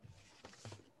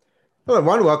Hello,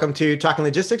 everyone. Welcome to Talking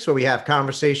Logistics, where we have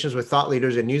conversations with thought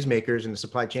leaders and newsmakers in the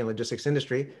supply chain logistics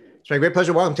industry. It's my great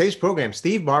pleasure to welcome today's program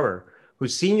Steve Barber,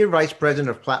 who's Senior Vice President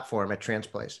of Platform at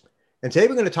Transplace. And today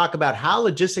we're going to talk about how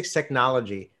logistics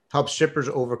technology helps shippers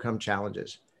overcome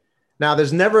challenges. Now,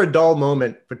 there's never a dull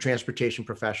moment for transportation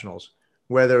professionals,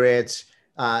 whether it's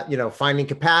finding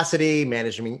capacity,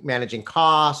 managing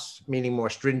costs, meeting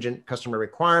more stringent customer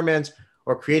requirements,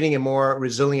 or creating a more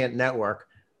resilient network.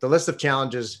 The list of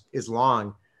challenges is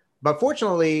long. But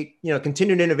fortunately,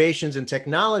 continued innovations in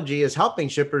technology is helping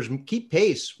shippers keep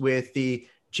pace with the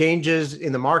changes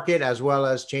in the market as well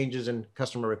as changes in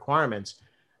customer requirements.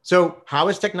 So, how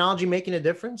is technology making a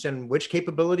difference, and which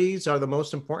capabilities are the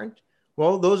most important?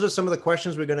 Well, those are some of the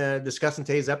questions we're going to discuss in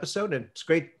today's episode. And it's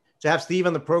great to have Steve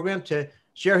on the program to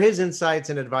share his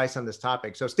insights and advice on this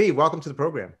topic. So, Steve, welcome to the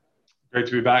program. Great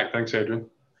to be back. Thanks, Adrian.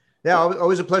 Yeah,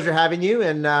 always a pleasure having you.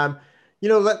 And,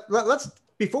 let's,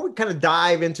 before we kind of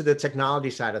dive into the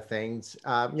technology side of things,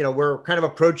 we're kind of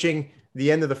approaching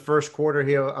the end of the first quarter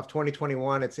here of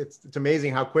 2021. It's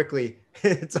amazing how quickly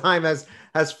time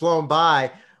has flown by.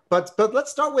 But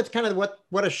let's start with kind of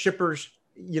what a shipper's,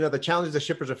 the challenges the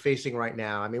shippers are facing right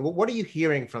now. I mean, what are you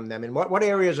hearing from them, and what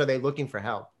areas are they looking for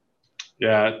help?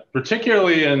 Yeah,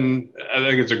 particularly I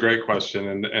think it's a great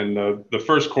question. And the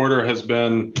first quarter has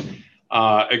been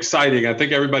exciting. I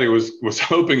think everybody was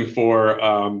hoping for,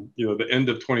 the end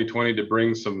of 2020 to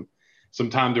bring some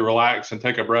time to relax and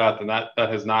take a breath. And that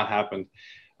has not happened.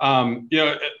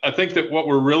 I think that what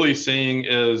we're really seeing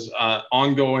is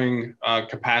ongoing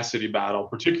capacity battle,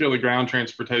 particularly ground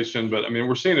transportation. But I mean,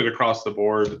 we're seeing it across the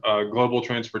board. Global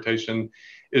transportation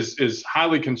is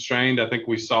highly constrained. I think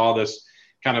we saw this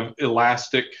kind of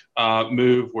elastic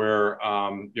move where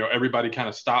everybody kind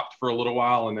of stopped for a little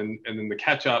while, and then the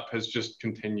catch up has just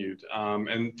continued.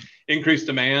 And increased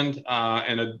demand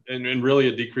and really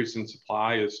a decrease in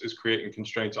supply is creating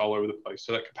constraints all over the place.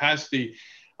 So that capacity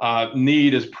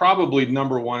need is probably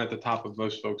number one at the top of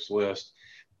most folks' list.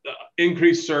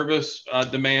 Increased service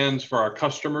demands for our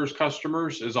customers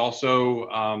is also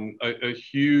a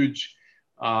huge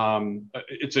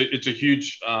it's a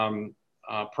huge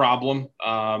problem.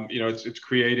 It's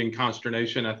creating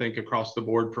consternation, I think, across the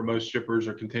board for most shippers,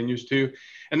 or continues to.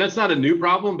 And that's not a new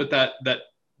problem, but that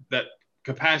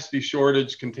capacity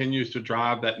shortage continues to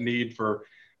drive that need for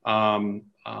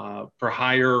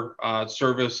higher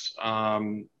service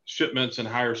shipments and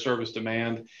higher service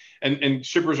demand. And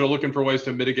shippers are looking for ways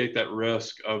to mitigate that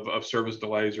risk of service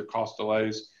delays or cost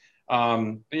delays.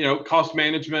 Cost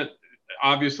management,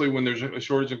 obviously, when there's a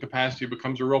shortage of capacity, it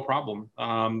becomes a real problem.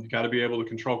 You've got to be able to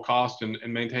control cost and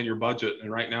maintain your budget.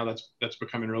 And right now that's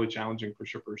becoming really challenging for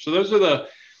shippers. So those are the,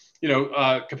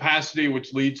 capacity,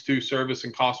 which leads to service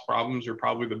and cost problems, are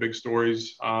probably the big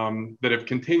stories that have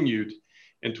continued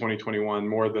in 2021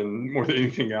 more than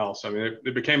anything else. I mean,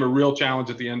 it became a real challenge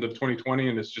at the end of 2020,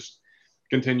 and it's just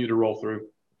continued to roll through.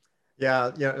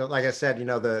 Yeah, like I said,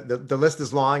 the list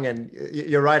is long, and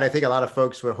you're right. I think a lot of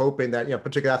folks were hoping that,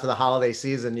 particularly after the holiday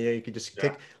season, you could just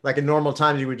take, like in normal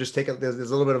times, you would just take there's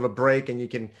a little bit of a break and you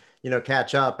can,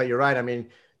 catch up. But you're right. I mean,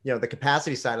 the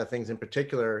capacity side of things in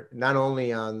particular, not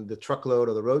only on the truckload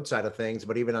or the road side of things,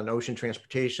 but even on ocean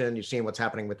transportation. You're seeing what's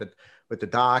happening with the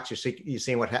docks. You're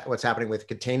seeing what's happening with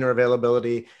container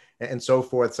availability and so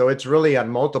forth. So it's really on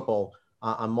multiple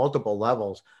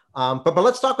levels. But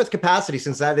let's talk with capacity,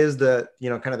 since that is the,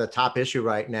 kind of the top issue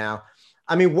right now.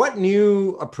 I mean, what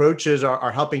new approaches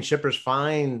are helping shippers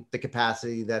find the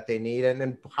capacity that they need,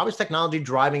 and how is technology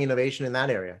driving innovation in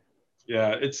that area?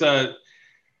 Yeah,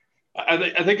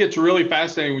 I think it's really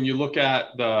fascinating when you look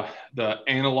at the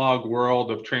analog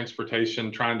world of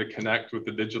transportation trying to connect with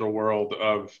the digital world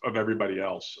of everybody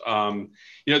else.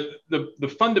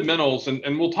 The fundamentals,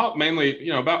 and we'll talk mainly,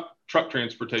 about truck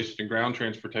transportation and ground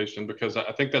transportation, because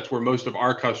I think that's where most of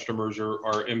our customers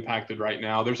are impacted right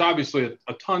now. There's obviously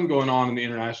a ton going on in the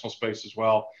international space as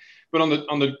well, but on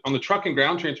the truck and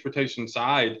ground transportation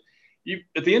side,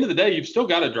 at the end of the day, you've still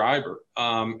got a driver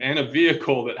and a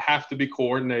vehicle that have to be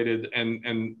coordinated,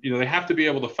 and they have to be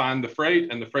able to find the freight,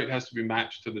 and the freight has to be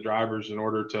matched to the drivers in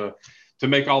order to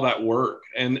make all that work.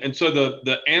 And so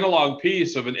the analog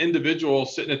piece of an individual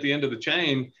sitting at the end of the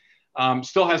chain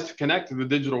still has to connect to the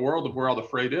digital world of where all the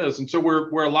freight is. And so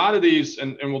where a lot of these,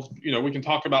 and we can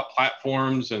talk about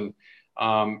platforms and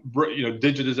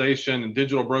digitization and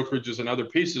digital brokerages and other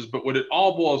pieces, but what it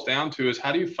all boils down to is,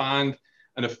 how do you find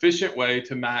an efficient way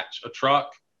to match a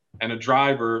truck and a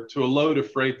driver to a load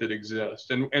of freight that exists?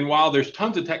 And while there's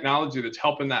tons of technology that's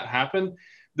helping that happen,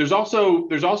 there's also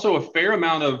a fair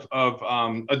amount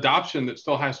of adoption that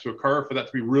still has to occur for that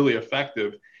to be really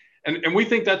effective. And we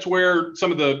think that's where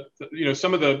some of the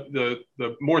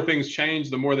more things change,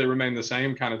 the more they remain the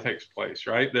same kind of takes place,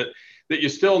 right? That you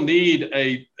still need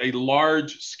a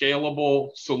large scalable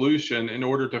solution in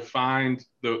order to find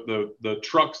the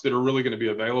trucks that are really going to be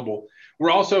available.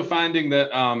 We're also finding that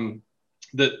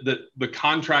that the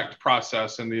contract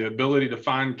process and the ability to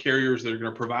find carriers that are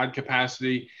going to provide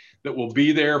capacity that will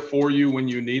be there for you when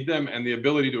you need them, and the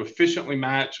ability to efficiently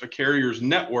match a carrier's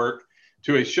network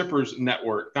to a shipper's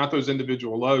network, not those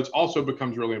individual loads, also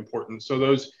becomes really important. So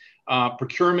those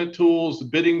procurement tools,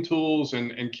 bidding tools,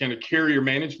 and kind of carrier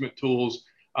management tools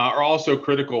are also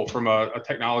critical from a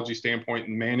technology standpoint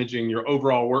in managing your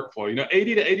overall workflow.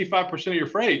 80 to 85% of your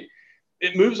freight,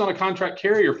 it moves on a contract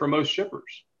carrier for most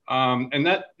shippers. And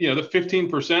that, the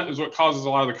 15% is what causes a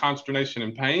lot of the consternation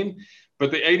and pain. But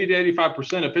the 80 to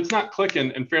 85%, if it's not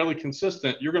clicking and fairly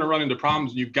consistent, you're going to run into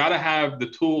problems. You've got to have the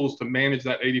tools to manage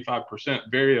that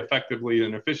 85% very effectively in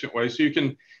an efficient way, so you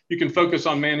can focus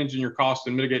on managing your cost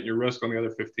and mitigating your risk on the other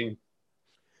 15.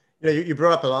 You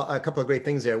brought up a couple of great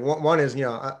things there. One is,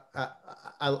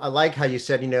 I like how you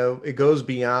said, it goes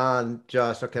beyond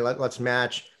just, okay, let's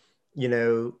match,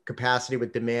 capacity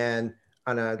with demand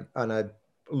on a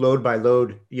load by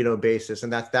load, basis.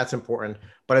 And that's important.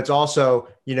 But it's also,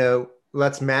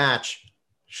 let's match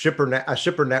a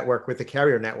shipper network with the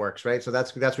carrier networks, right? So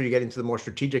that's where you get into the more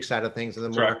strategic side of things and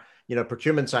the more,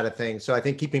 procurement side of things. So I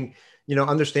think keeping,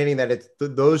 understanding that it's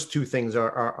those two things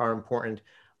are important.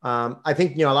 I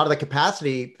think, a lot of the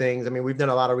capacity things, we've done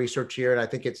a lot of research here, and I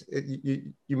think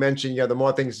you mentioned, the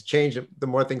more things change, the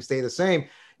more things stay the same.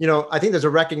 I think there's a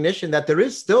recognition that there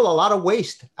is still a lot of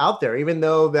waste out there, even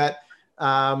though that,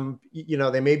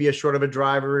 there may be a shortage of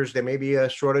drivers, there may be a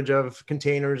shortage of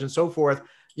containers and so forth.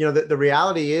 The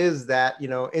reality is that,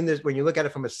 in this, when you look at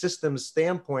it from a systems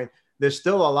standpoint, there's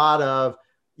still a lot of,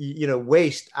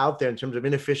 waste out there in terms of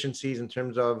inefficiencies, in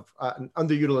terms of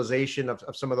underutilization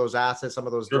of some of those assets, some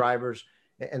of those drivers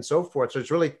and so forth. So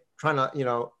it's really trying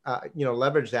to,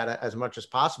 leverage that as much as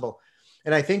possible.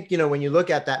 And I think, when you look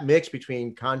at that mix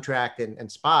between contract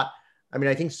and spot,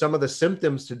 I think some of the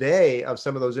symptoms today of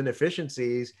some of those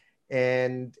inefficiencies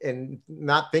and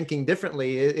not thinking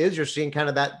differently is you're seeing kind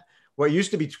of that, what used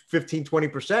to be 15,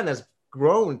 20% has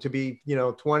grown to be,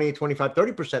 20, 25,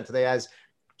 30% today, as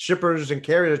shippers and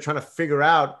carriers are trying to figure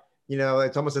out,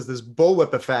 it's almost as this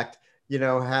bullwhip effect,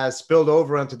 has spilled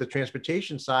over onto the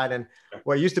transportation side. And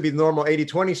what used to be the normal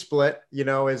 80-20 split,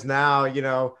 is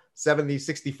now, 70,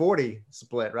 60, 40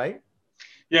 split, right?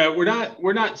 Yeah,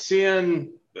 we're not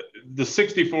seeing the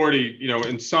 60-40,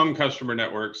 in some customer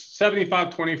networks,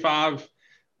 75-25,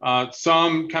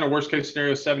 some kind of worst case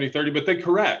scenario 70-30, but they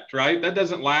correct, right? That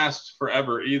doesn't last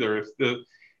forever either.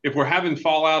 If we're having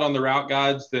fallout on the route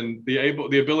guides, then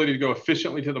the ability to go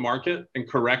efficiently to the market and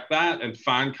correct that and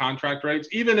find contract rates,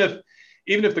 even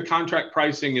if the contract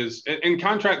pricing is, and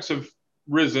contracts have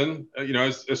risen,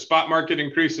 as spot market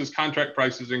increases, contract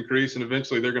prices increase, and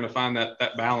eventually they're going to find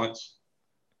that balance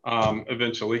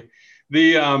eventually.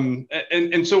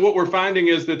 And so what we're finding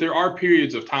is that there are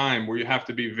periods of time where you have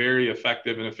to be very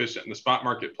effective and efficient in the spot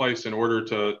marketplace in order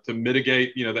to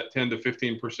mitigate, that 10 to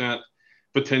 15%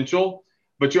 potential.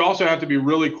 But you also have to be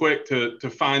really quick to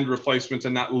find replacements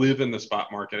and not live in the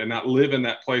spot market and not live in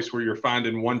that place where you're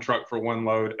finding one truck for one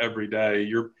load every day.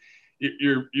 You're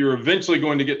eventually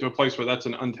going to get to a place where that's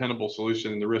an untenable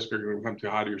solution and the risk are going to become too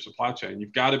high to your supply chain.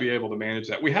 You've got to be able to manage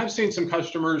that. We have seen some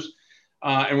customers,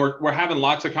 and we're having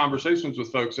lots of conversations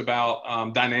with folks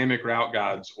about dynamic route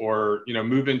guides, or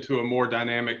move into a more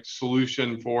dynamic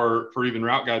solution for even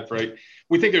route guide freight.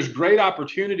 We think there's great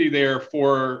opportunity there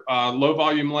for low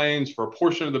volume lanes, for a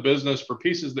portion of the business, for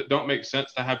pieces that don't make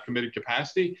sense to have committed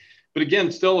capacity. But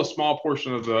again, still a small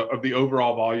portion of the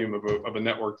overall volume of a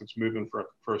network that's moving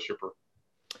for a shipper.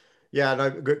 Yeah,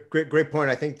 no, great point.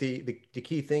 I think the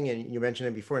key thing, and you mentioned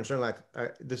it before, and certainly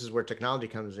this is where technology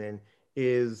comes in,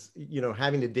 is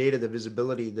having the data, the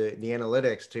visibility, the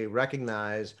analytics to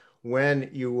recognize when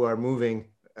you are moving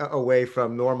away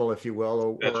from normal, if you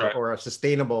will, or a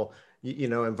sustainable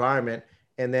environment,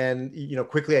 and then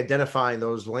quickly identifying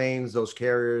those lanes, those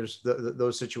carriers,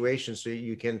 those situations, so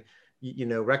you can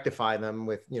rectify them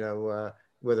with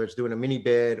whether it's doing a mini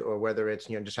bid or whether it's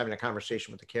just having a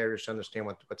conversation with the carriers to understand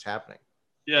what's happening.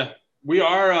 Yeah, we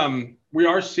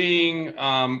are seeing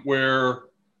where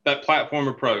that platform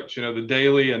approach, the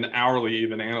daily and hourly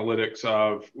even analytics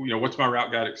of, what's my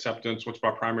route guide acceptance, what's my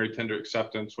primary tender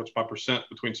acceptance, what's my percent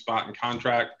between spot and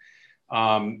contract.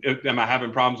 Am I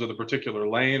having problems with a particular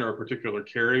lane or a particular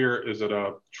carrier? Is it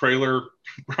a trailer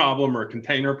problem or a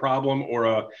container problem or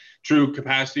a true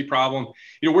capacity problem?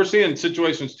 We're seeing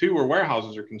situations too where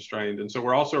warehouses are constrained. And so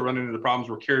we're also running into problems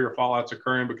where carrier fallout's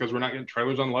occurring because we're not getting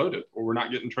trailers unloaded or we're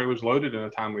not getting trailers loaded in a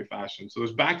timely fashion. So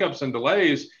there's backups and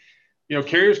delays.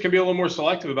 Carriers can be a little more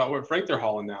selective about what freight they're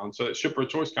hauling now. And so that shipper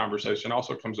choice conversation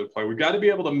also comes into play. We've got to be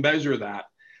able to measure that.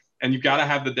 And you've got to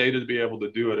have the data to be able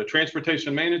to do it. A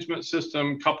transportation management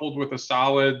system coupled with a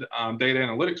solid data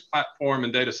analytics platform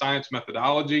and data science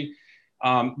methodology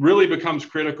really becomes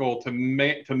critical to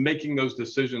making those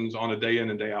decisions on a day in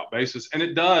and day out basis. And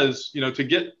it does, to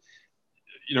get,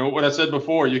 what I said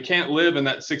before, you can't live in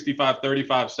that 65-35,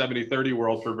 70-30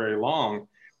 world for very long.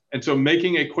 And so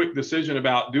making a quick decision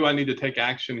about, do I need to take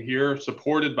action here,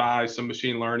 supported by some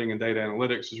machine learning and data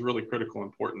analytics, is really critical and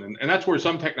important. And that's where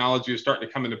some technology is starting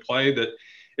to come into play, that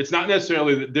it's not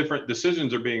necessarily that different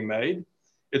decisions are being made.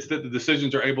 It's that the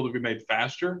decisions are able to be made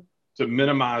faster to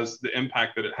minimize the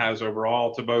impact that it has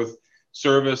overall to both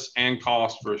service and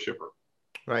cost for a shipper.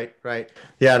 Right.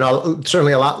 Yeah, no,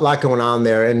 certainly a lot going on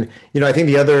there. And, I think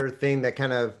the other thing that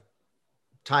kind of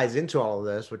ties into all of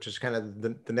this, which is kind of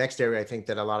the next area I think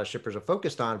that a lot of shippers are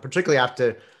focused on, particularly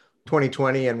after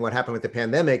 2020 and what happened with the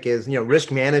pandemic, is,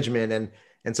 risk management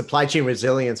and supply chain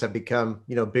resilience have become,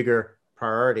 bigger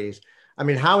priorities. I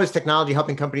mean, how is technology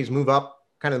helping companies move up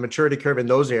kind of the maturity curve in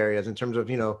those areas in terms of,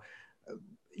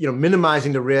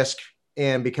 minimizing the risk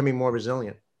and becoming more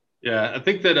resilient? Yeah, I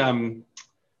think that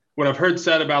what I've heard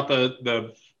said about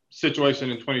the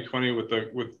situation in 2020 with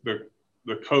the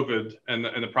COVID and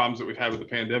the problems that we've had with the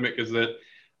pandemic is that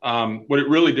what it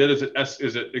really did is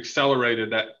it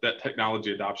accelerated that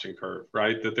technology adoption curve,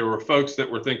 right? That there were folks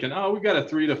that were thinking, oh, we've got a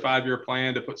 3 to 5 year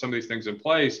plan to put some of these things in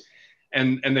place.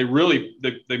 And they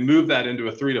moved that into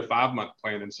a 3 to 5 month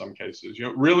plan in some cases,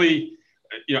 really,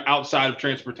 outside of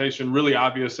transportation, really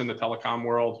obvious in the telecom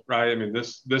world, right? I mean,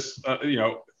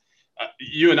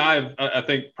 you and I have, I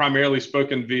think, primarily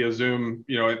spoken via Zoom,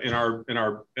 in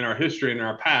our history and in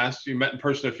our past. You met in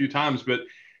person a few times, but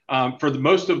for the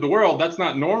most of the world, that's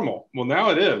not normal. Well,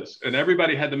 now it is, and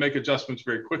everybody had to make adjustments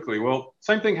very quickly. Well,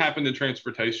 same thing happened in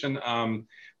transportation.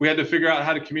 We had to figure out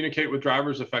how to communicate with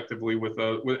drivers effectively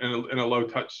in a low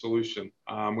touch solution.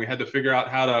 We had to figure out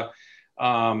how to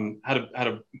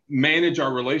manage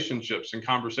our relationships and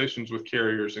conversations with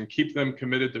carriers and keep them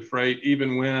committed to freight,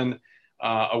 even when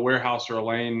a warehouse or a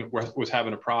lane was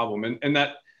having a problem. And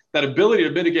that ability to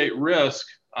mitigate risk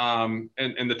and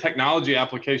the technology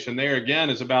application there, again,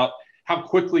 is about how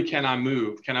quickly can I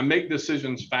move? Can I make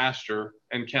decisions faster?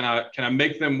 And can I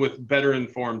make them with better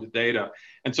informed data?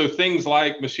 And so things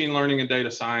like machine learning and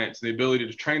data science, the ability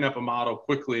to train up a model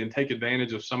quickly and take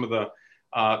advantage of some of the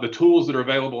tools that are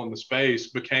available in the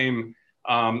space became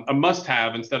a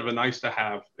must-have instead of a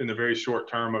nice-to-have in the very short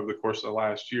term over the course of the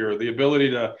last year. The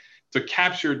ability to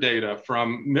capture data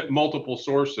from multiple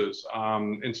sources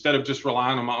instead of just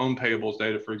relying on my own payables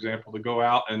data, for example, to go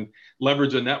out and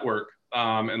leverage a network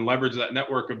and leverage that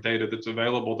network of data that's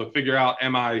available to figure out,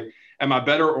 am I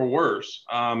better or worse?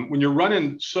 When you're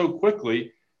running so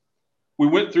quickly, we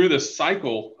went through this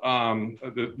cycle,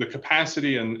 the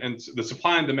capacity and the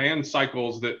supply and demand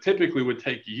cycles that typically would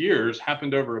take years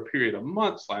happened over a period of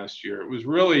months last year. It was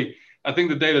really, I think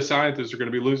the data scientists are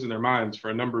going to be losing their minds for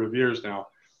a number of years now.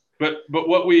 But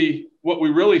what we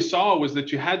really saw was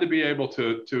that you had to be able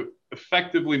to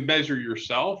effectively measure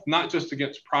yourself, not just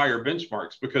against prior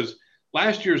benchmarks, because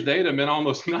last year's data meant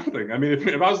almost nothing. I mean,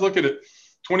 if I was looking at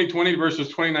 2020 versus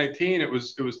 2019, it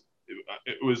was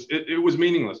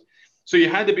meaningless. So you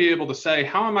had to be able to say,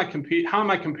 how am I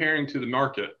comparing to the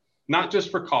market, not just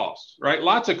for cost, right?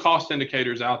 Lots of cost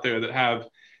indicators out there that have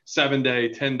 7-day,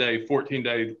 10-day,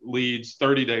 14-day leads,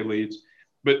 30-day leads.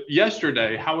 But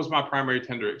yesterday, how was my primary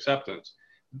tender acceptance?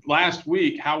 Last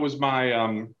week, how was my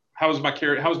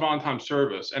on-time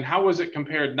service? And how was it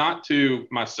compared not to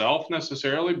myself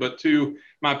necessarily, but to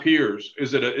my peers?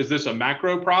 Is this a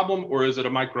macro problem or is it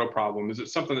a micro problem? Is it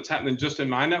something that's happening just in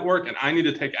my network and I need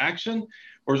to take action?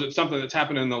 Or is it something that's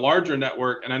happening in the larger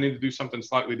network and I need to do something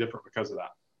slightly different because of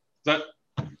that?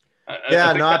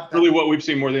 That's really what we've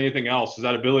seen more than anything else, is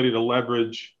that ability to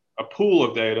leverage a pool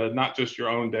of data, not just your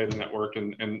own data network,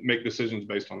 and make decisions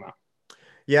based on that.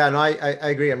 Yeah, no, I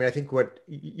agree. I mean, I think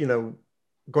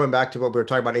going back to what we were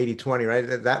talking about, 80-20,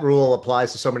 right? That rule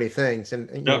applies to so many things. And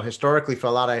you know, historically for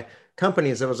a lot of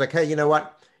companies, it was like, hey, you know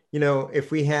what? If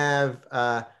we have,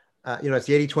 it's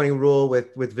the 80-20 rule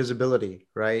with visibility,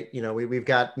 right? We've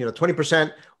got,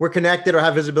 20%, we're connected or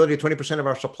have visibility to 20% of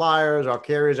our suppliers, our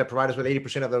carriers that provide us with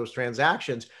 80% of those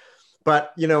transactions.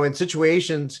 But, in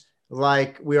situations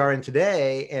like we are in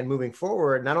today and moving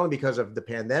forward, not only because of the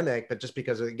pandemic, but just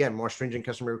because of, again, more stringent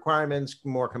customer requirements,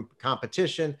 more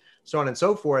competition, so on and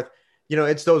so forth.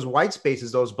 It's those white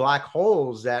spaces, those black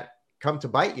holes that come to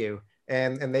bite you.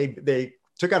 And they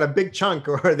took out a big chunk,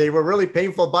 or they were really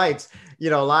painful bites,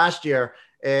 last year.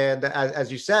 And as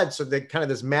you said, so they kind of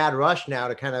this mad rush now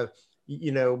to kind of,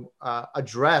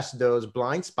 address those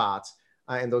blind spots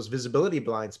and those visibility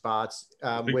blind spots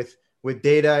with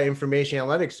data, information,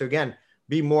 analytics. So again,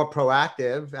 be more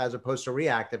proactive as opposed to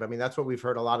reactive. I mean, that's what we've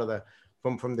heard a lot of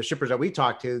from the shippers that we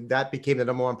talked to. That became the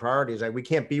number one priority. Is like, we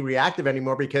can't be reactive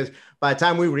anymore, because by the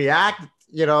time we react,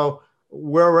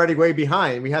 we're already way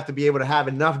behind. We have to be able to have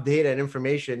enough data and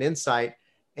information, insight,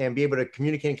 and be able to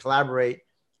communicate and collaborate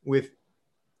with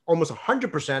almost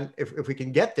 100%, if we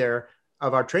can get there,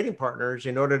 of our trading partners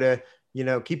in order to,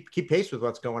 keep pace with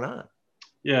what's going on.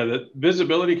 Yeah, the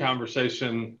visibility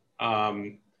conversation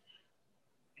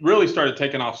really started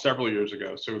taking off several years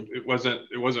ago. So it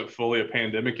wasn't fully a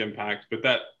pandemic impact, but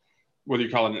that, whether you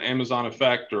call it an Amazon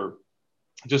effect or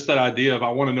just that idea of, I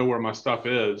want to know where my stuff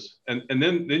is. And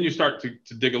then you start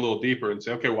to dig a little deeper and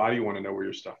say, okay, why do you want to know where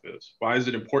your stuff is? Why is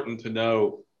it important to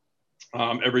know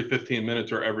every 15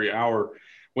 minutes or every hour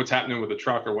what's happening with a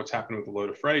truck or what's happening with a load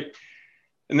of freight?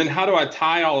 And then how do I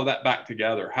tie all of that back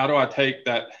together? How do I take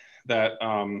that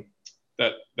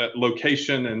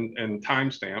location and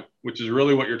timestamp, which is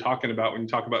really what you're talking about when you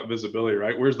talk about visibility,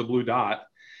 right? Where's the blue dot?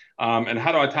 And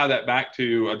how do I tie that back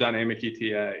to a dynamic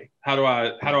ETA? How do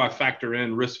I factor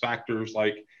in risk factors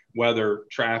like weather,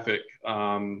 traffic,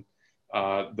 the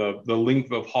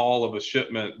length of haul of a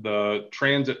shipment, the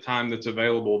transit time that's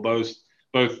available, both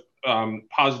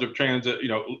positive transit,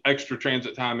 extra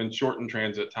transit time and shortened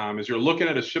transit time. As you're looking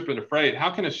at a shipment of freight,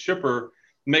 how can a shipper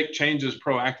make changes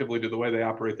proactively to the way they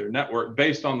operate their network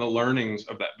based on the learnings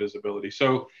of that visibility?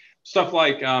 So stuff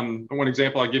like, one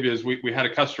example I'll give you is we had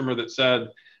a customer that said,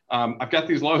 I've got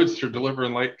these loads that are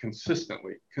delivering late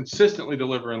consistently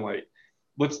delivering late.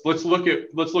 Let's look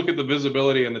at the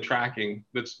visibility and the tracking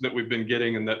that we've been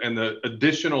getting, and the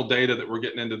additional data that we're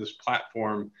getting into this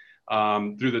platform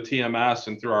through the TMS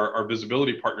and through our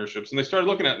visibility partnerships. And they started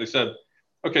looking at it and they said,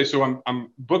 okay, so I'm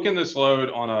booking this load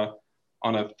on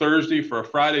a Thursday for a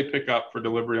Friday pickup for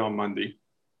delivery on Monday,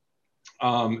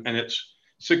 and it's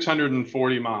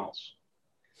 640 miles.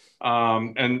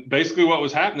 And basically what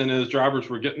was happening is drivers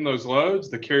were getting those loads,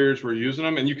 the carriers were using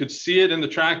them, and you could see it in the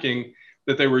tracking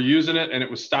that they were using it, and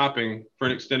it was stopping for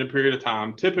an extended period of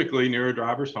time, typically near a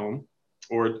driver's home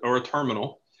or a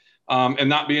terminal, and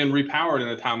not being repowered in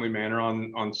a timely manner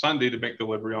on Sunday to make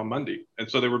delivery on Monday. And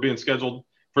so they were being scheduled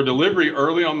for delivery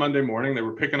early on Monday morning. They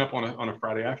were picking up on a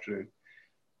Friday afternoon.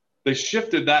 They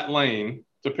shifted that lane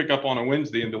to pick up on a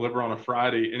Wednesday and deliver on a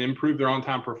Friday, and improve their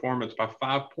on-time performance by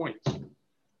 5 points.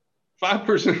 5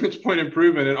 percentage point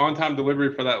improvement in on-time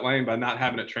delivery for that lane by not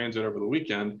having it transit over the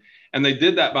weekend. And they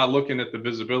did that by looking at the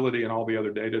visibility and all the other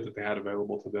data that they had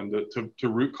available to them to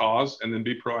root cause, and then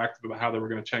be proactive about how they were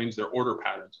going to change their order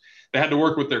patterns. They had to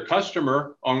work with their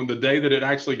customer on the day that it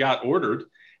actually got ordered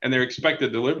and their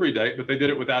expected delivery date, but they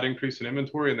did it without increasing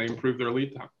inventory, and they improved their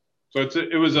lead time. So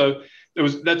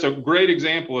that's a great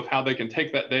example of how they can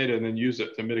take that data and then use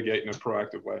it to mitigate in a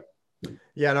proactive way.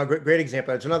 Yeah, no, great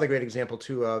example. It's another great example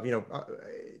too of,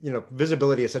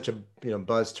 visibility is such a,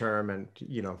 buzz term. And,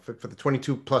 for the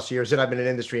 22 plus years that I've been an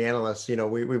industry analyst,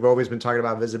 we've always been talking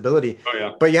about visibility. Oh,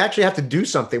 yeah. But you actually have to do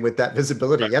something with that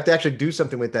visibility. Right. You have to actually do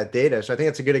something with that data. So I think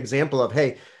it's a good example of,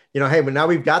 hey, but now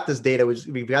we've got this data,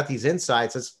 we've got these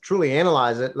insights. Let's truly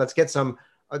analyze it. Let's get some,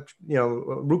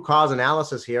 root cause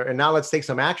analysis here. And now let's take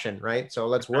some action, right? So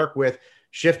let's work with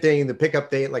shifting the pickup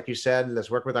date, like you said.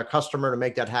 Let's work with our customer to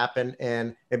make that happen,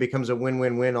 and it becomes a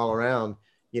win-win-win all around.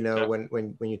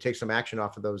 When you take some action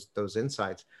off of those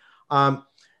insights.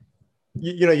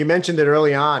 You mentioned it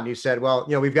early on. You said, well,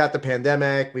 we've got the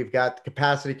pandemic, we've got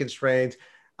capacity constraints,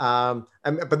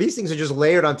 but these things are just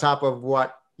layered on top of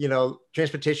what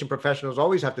transportation professionals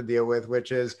always have to deal with,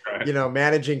 which is right.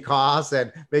 Managing costs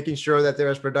and making sure that they're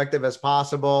as productive as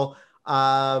possible.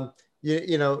 So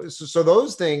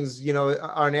those things,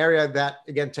 are an area that,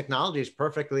 again, technology is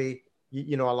perfectly,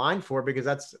 aligned for, because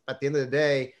that's at the end of the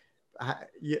day,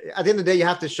 you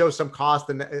have to show some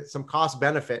cost and some cost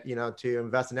benefit, to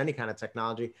invest in any kind of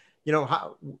technology.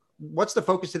 What's the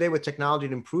focus today with technology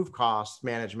to improve cost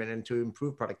management and to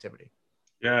improve productivity?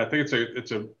 Yeah, I think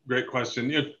it's a great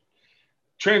question.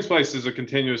 Transplace is a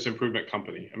continuous improvement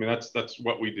company. I mean, that's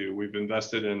what we do. We've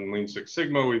invested in Lean Six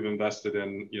Sigma. We've invested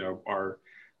in, our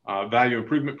value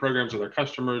improvement programs with our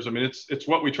customers. I mean, it's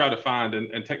what we try to find,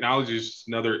 and technology is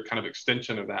another kind of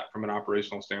extension of that from an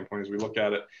operational standpoint as we look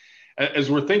at it. as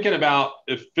we're thinking about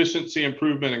efficiency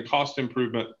improvement and cost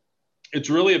improvement, it's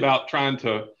really about trying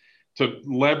to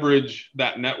leverage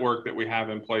that network that we have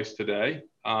in place today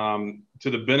to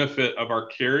the benefit of our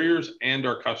carriers and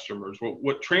our customers.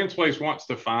 What Transplace wants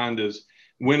to find is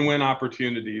win-win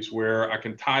opportunities where I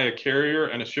can tie a carrier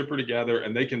and a shipper together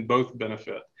and they can both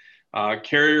benefit.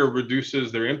 Carrier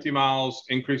reduces their empty miles,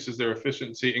 increases their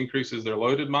efficiency, increases their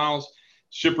loaded miles.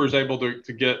 Shipper is able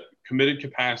to get committed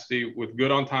capacity with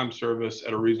good on-time service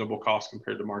at a reasonable cost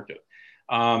compared to market.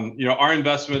 Our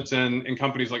investments in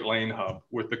companies like Lane Hub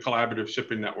with the collaborative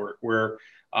shipping network, where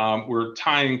we're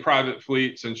tying private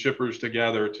fleets and shippers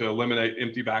together to eliminate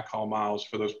empty backhaul miles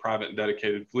for those private and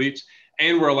dedicated fleets.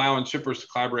 And we're allowing shippers to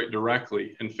collaborate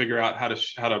directly and figure out how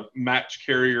to match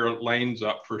carrier lanes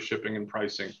up for shipping and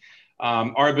pricing.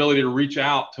 Our ability to reach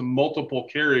out to multiple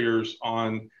carriers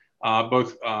on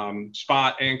both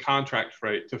spot and contract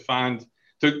freight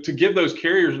to give those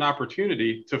carriers an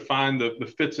opportunity to find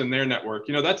the fits in their network.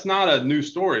 That's not a new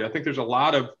story. I think there's a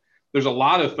lot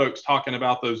of folks talking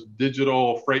about those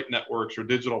digital freight networks or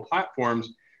digital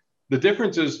platforms. The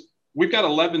difference is we've got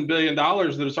 $11 billion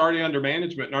that is already under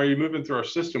management and already moving through our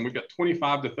system. We've got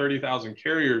 25 to 30,000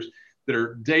 carriers that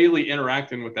are daily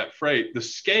interacting with that freight. The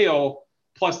scale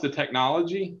plus the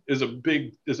technology is a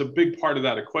big part of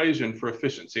that equation for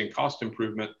efficiency and cost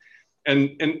improvement.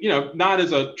 And not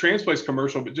as a Transplace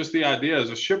commercial, but just the idea is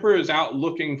a shipper is out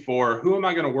looking for who am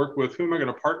I going to work with, who am I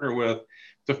going to partner with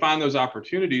to find those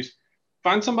opportunities.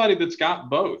 Find somebody that's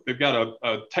got both. They've got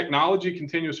a technology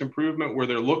continuous improvement where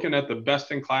they're looking at the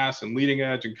best in class and leading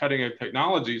edge and cutting edge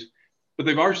technologies, but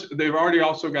they've already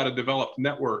also got a developed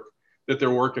network that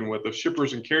they're working with of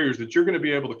shippers and carriers that you're going to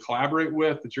be able to collaborate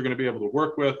with, that you're going to be able to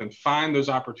work with and find those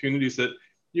opportunities that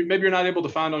maybe you're not able to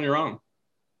find on your own.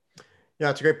 Yeah,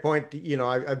 it's a great point.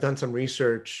 I've done some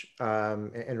research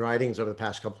and writings over the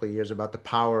past couple of years about the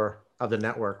power of the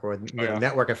network or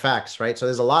network effects, right? So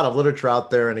there's a lot of literature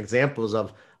out there and examples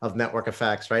of network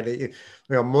effects, right?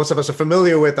 Most of us are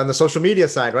familiar with on the social media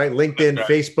side, right? LinkedIn, right.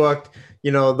 Facebook,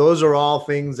 those are all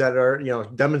things that are,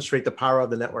 demonstrate the power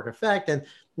of the network effect. And,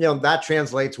 that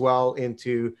translates well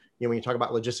into, when you talk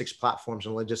about logistics platforms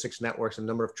and logistics networks and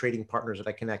number of trading partners that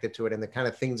are connected to it and the kind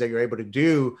of things that you're able to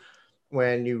do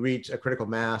when you reach a critical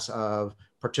mass of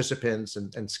participants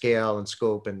and scale and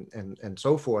scope and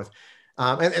so forth.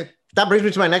 And that brings me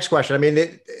to my next question. I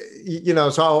mean,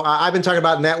 so I've been talking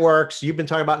about networks. You've been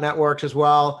talking about networks as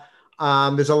well.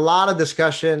 There's a lot of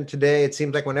discussion today. It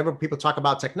seems like whenever people talk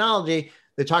about technology,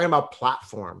 they're talking about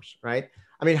platforms, right?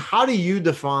 I mean, how do you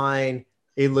define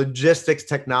a logistics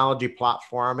technology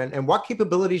platform and what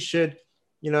capabilities should,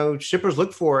 shippers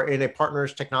look for in a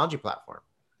partner's technology platform?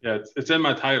 Yeah, it's in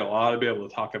my title. I ought to be able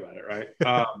to talk about it, right?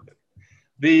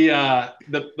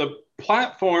 The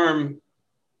platform,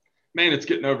 man, it's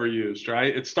getting overused,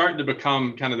 right? It's starting to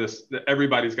become kind of this,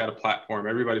 everybody's got a platform.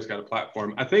 Everybody's got a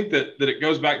platform. I think that it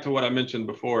goes back to what I mentioned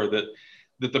before, that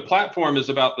the platform is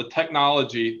about the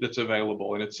technology that's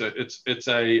available. And it's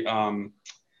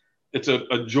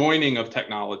a joining of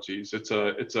technologies. It's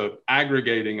a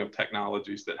aggregating of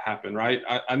technologies that happen, right?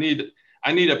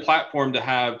 I need a platform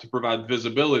to provide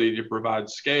visibility, to provide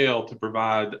scale, to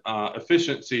provide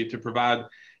efficiency, to provide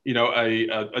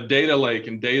a data lake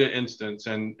and data instance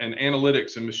and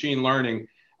analytics and machine learning.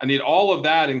 I need all of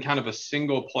that in kind of a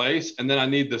single place. And then I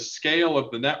need the scale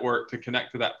of the network to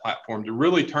connect to that platform to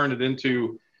really turn it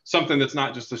into something that's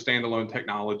not just a standalone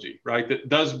technology, right? That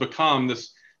does become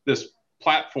this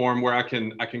platform where I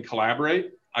can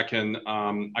collaborate. I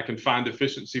can find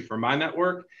efficiency for my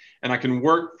network, and I can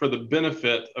work for the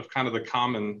benefit of kind of the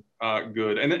common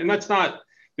good. And that's not,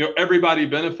 everybody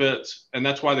benefits, and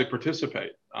that's why they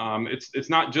participate. It's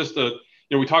not just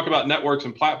we talk about networks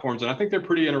and platforms, and I think they're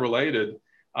pretty interrelated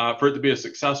for it to be a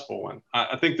successful one.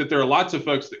 I think that there are lots of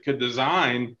folks that could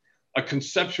design a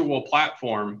conceptual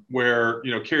platform where,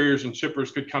 carriers and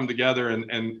shippers could come together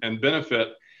and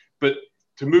benefit, but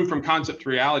to move from concept to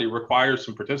reality requires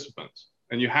some participants.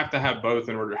 And you have to have both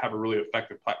in order to have a really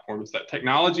effective platform. It's that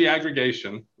technology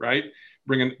aggregation, right?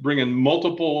 Bringing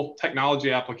multiple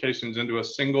technology applications into a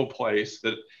single place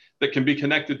that can be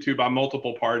connected to by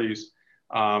multiple parties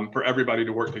for everybody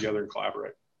to work together and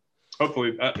collaborate.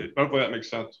 Hopefully that makes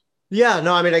sense. Yeah,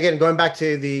 no, I mean, again, going back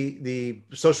to the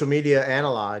social media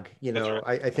analog, right.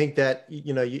 I think that,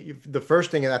 the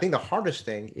first thing, and I think the hardest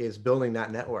thing is building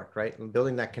that network, right? And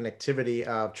building that connectivity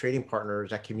of trading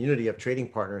partners, that community of trading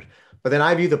partners. But then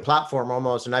I view the platform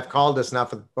almost, and I've called this now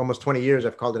for almost 20 years,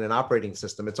 I've called it an operating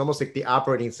system. It's almost like the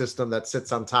operating system that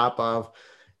sits on top of,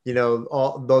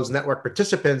 all those network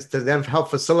participants to then help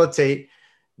facilitate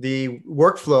the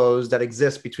workflows that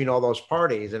exist between all those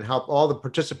parties and help all the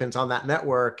participants on that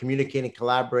network communicate and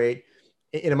collaborate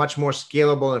in a much more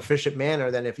scalable and efficient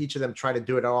manner than if each of them try to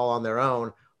do it all on their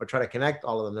own or try to connect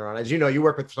all of them their own. As you know, you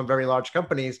work with some very large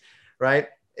companies, right?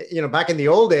 Back in the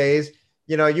old days,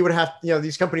 you would have,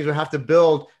 these companies would have to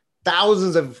build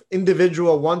thousands of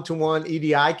individual one-to-one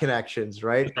EDI connections,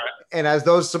 right? That's right. And as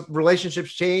those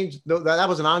relationships change, that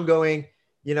was an ongoing,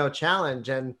 challenge.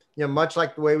 And, much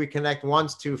like the way we connect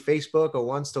once to Facebook or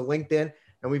once to LinkedIn,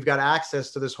 and we've got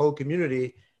access to this whole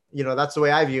community, that's the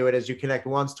way I view it, as you connect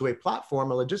once to a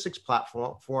platform, a logistics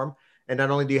platform. And not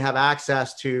only do you have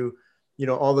access to,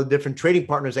 all the different trading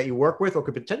partners that you work with or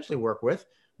could potentially work with,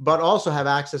 but also have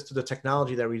access to the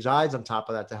technology that resides on top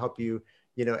of that to help you,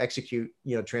 execute,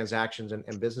 transactions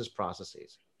and business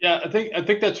processes. Yeah, I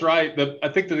think that's right. I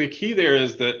think that the key there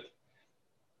is that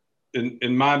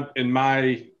in my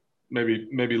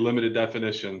maybe limited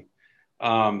definition,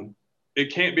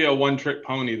 it can't be a one-trick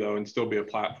pony though and still be a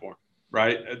platform,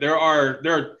 right?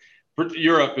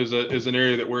 Europe is an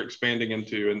area that we're expanding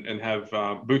into and have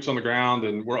boots on the ground,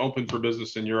 and we're open for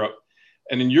business in Europe.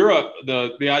 And in Europe,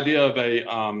 the idea of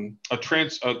a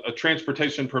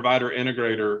transportation provider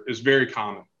integrator is very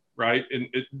common, right? And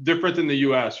different than the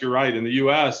U.S. You're right. In the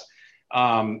U.S.,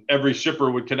 every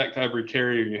shipper would connect to every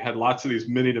carrier. You had lots of these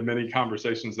many-to-many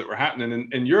conversations that were happening.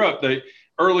 In Europe,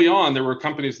 early on, there were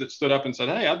companies that stood up and said,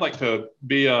 "Hey, I'd like to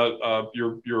be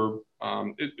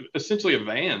essentially a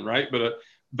van, right? But a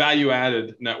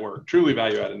value-added network, truly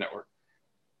value-added network."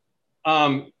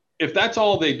 If that's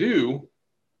all they do,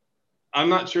 I'm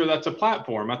not sure that's a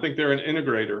platform. I think they're an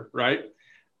integrator, right?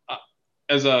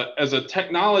 As a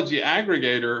technology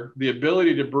aggregator, the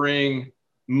ability to bring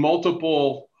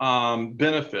multiple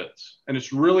benefits, and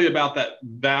it's really about that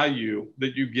value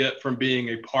that you get from being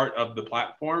a part of the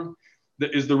platform,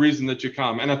 that is the reason that you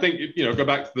come. And I think, go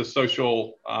back to the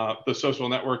social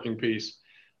networking piece.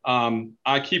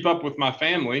 I keep up with my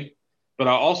family, but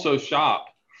I also shop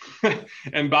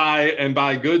and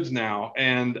buy goods now.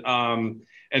 And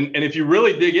if you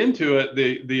really dig into it,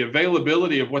 the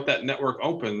availability of what that network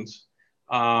opens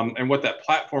and what that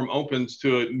platform opens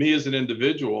to me as an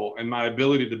individual and my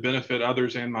ability to benefit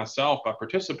others and myself by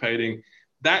participating,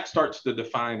 that starts to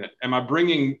define it. Am I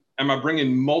bringing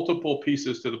multiple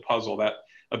pieces to the puzzle? That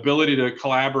ability to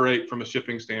collaborate from a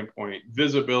shipping standpoint,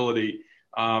 visibility,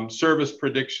 service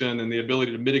prediction, and the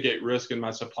ability to mitigate risk in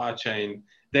my supply chain,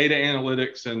 data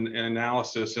analytics and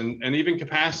analysis, and even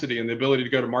capacity and the ability to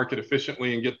go to market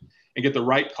efficiently and get the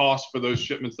right cost for those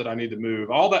shipments that I need to move.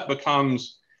 All that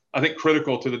becomes, I think,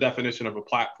 critical to the definition of a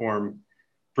platform,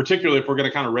 particularly if we're going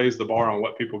to kind of raise the bar on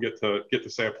what people get to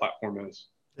say a platform is.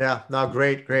 Yeah, no,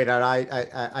 great.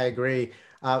 I agree.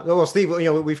 Well, Steve,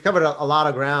 we've covered a lot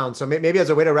of ground. So maybe as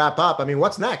a way to wrap up,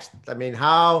 what's next?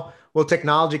 How will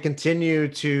technology continue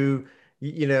to,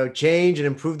 change and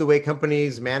improve the way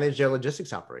companies manage their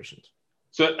logistics operations?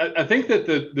 So I think that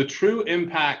the true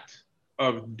impact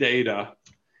of data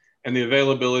and the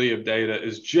availability of data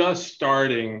is just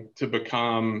starting to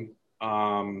become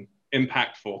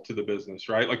impactful to the business,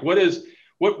 right? Like what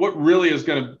really is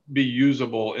going to be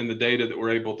usable in the data that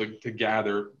we're able to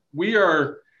gather?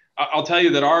 I'll tell you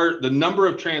that the number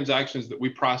of transactions that we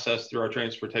process through our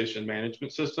transportation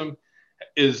management system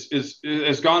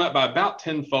has gone up by about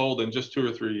tenfold in just 2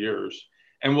 or 3 years,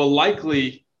 and will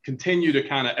likely continue to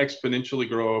kind of exponentially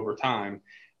grow over time.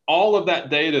 All of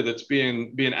that data that's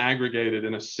being aggregated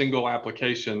in a single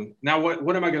application. Now,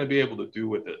 what am I going to be able to do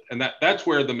with it? And that's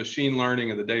where the machine learning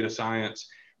and the data science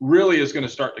really is going to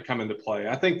start to come into play.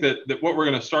 I think that what we're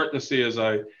going to start to see is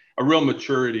a real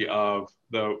maturity of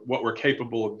what we're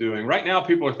capable of doing. Right now,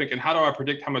 people are thinking, how do I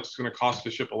predict how much it's going to cost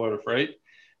to ship a load of freight?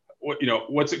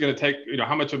 What's it going to take?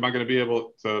 How much am I going to be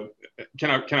able to?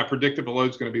 Can I predict if a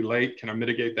load's going to be late? Can I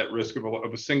mitigate that risk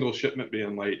of a single shipment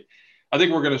being late? I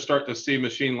think we're going to start to see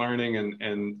machine learning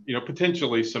and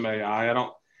potentially some AI.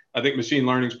 I think machine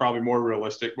learning is probably more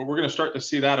realistic, but we're going to start to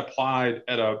see that applied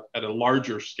at a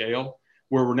larger scale,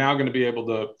 where we're now going to be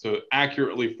able to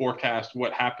accurately forecast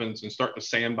what happens and start to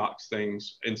sandbox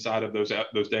things inside of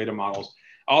those data models.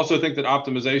 I also think that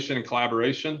optimization and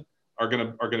collaboration are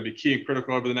going to be key and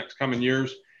critical over the next coming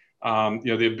years.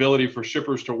 The ability for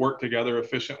shippers to work together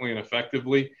efficiently and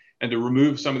effectively, and to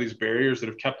remove some of these barriers that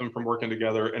have kept them from working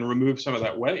together, and remove some of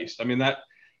that waste. That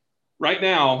right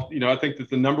now, I think that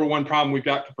the number one problem we've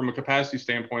got from a capacity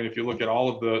standpoint, if you look at all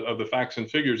of the facts and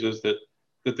figures, is that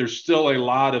there's still a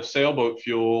lot of sailboat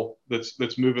fuel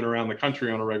that's moving around the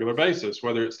country on a regular basis,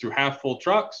 whether it's through half full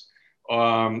trucks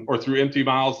or through empty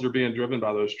miles that are being driven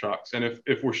by those trucks. And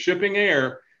if we're shipping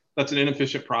air, that's an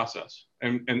inefficient process.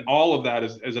 And all of that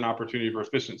is an opportunity for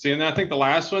efficiency. And then I think the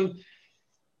last one,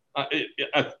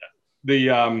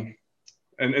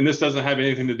 and this doesn't have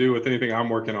anything to do with anything I'm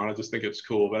working on. I just think it's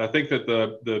cool. But I think that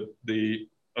the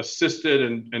assisted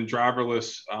and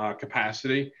driverless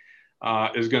capacity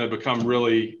is going to become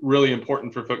really, really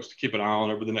important for folks to keep an eye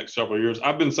on over the next several years.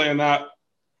 I've been saying that.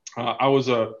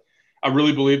 I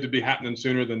really believe to be happening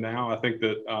sooner than now. I think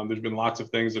that there's been lots of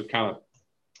things that have kind of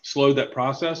slowed that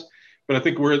process. But I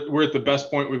think we're at the best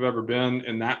point we've ever been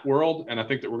in that world. And I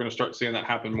think that we're going to start seeing that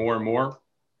happen more and more,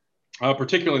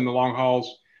 particularly in the long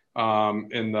hauls,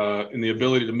 in the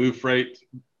ability to move freight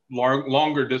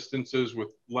longer distances with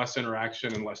less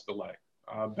interaction and less delay.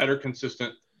 Better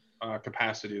consistent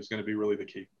capacity is going to be really the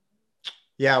key.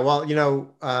 Yeah, well,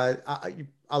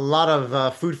 a lot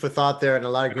of food for thought there and a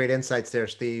lot of great insights there,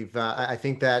 Steve. I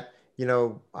think that,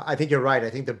 I think you're right. I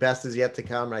think the best is yet to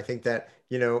come. And I think that,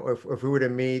 if we were to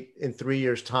meet in 3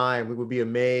 years' time, we would be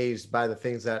amazed by the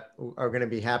things that are going to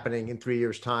be happening in 3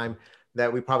 years' time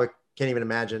that we probably can't even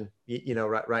imagine,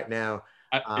 right now.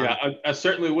 I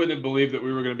certainly wouldn't have believed that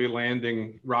we were going to be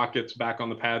landing rockets back on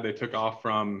the pad they took off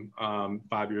from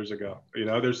 5 years ago.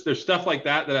 There's stuff like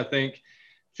that I think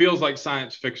feels like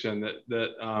science fiction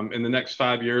that in the next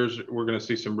 5 years, we're going to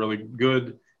see some really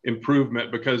good improvement,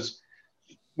 because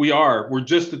we're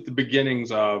just at the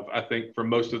beginnings of, I think, for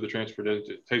most of the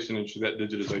transportation industry, that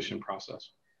digitization process.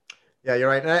 Yeah, you're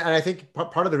right. And I think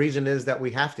part of the reason is that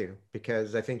we have to,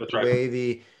 because I think That's the right.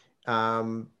 way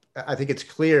I think it's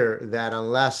clear that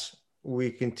unless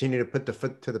we continue to put the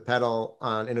foot to the pedal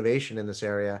on innovation in this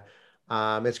area,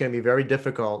 it's going to be very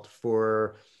difficult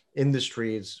for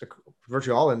industries,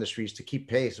 virtually all industries, to keep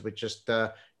pace with just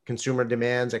consumer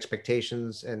demands,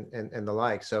 expectations, and the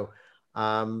like. So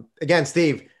again,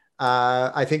 Steve,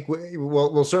 I think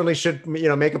we'll certainly should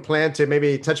make a plan to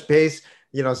maybe touch base.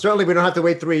 Certainly we don't have to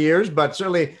wait 3 years, but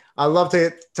certainly I'd love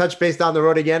to touch base down the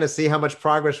road again to see how much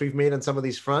progress we've made on some of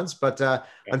these fronts. But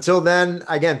until then,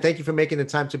 again, thank you for making the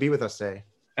time to be with us today.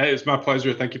 Hey, it's my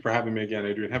pleasure. Thank you for having me again,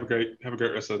 Adrian. Have a great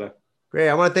rest of the day. Great.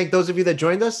 I want to thank those of you that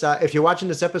joined us. If you're watching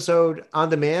this episode on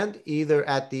demand, either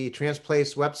at the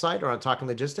Transplace website or on Talking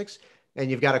Logistics, and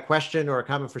you've got a question or a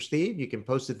comment for Steve, you can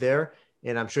post it there,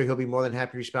 and I'm sure he'll be more than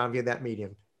happy to respond via that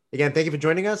medium. Again, thank you for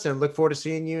joining us, and look forward to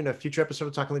seeing you in a future episode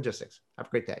of Talking Logistics. Have a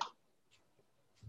great day.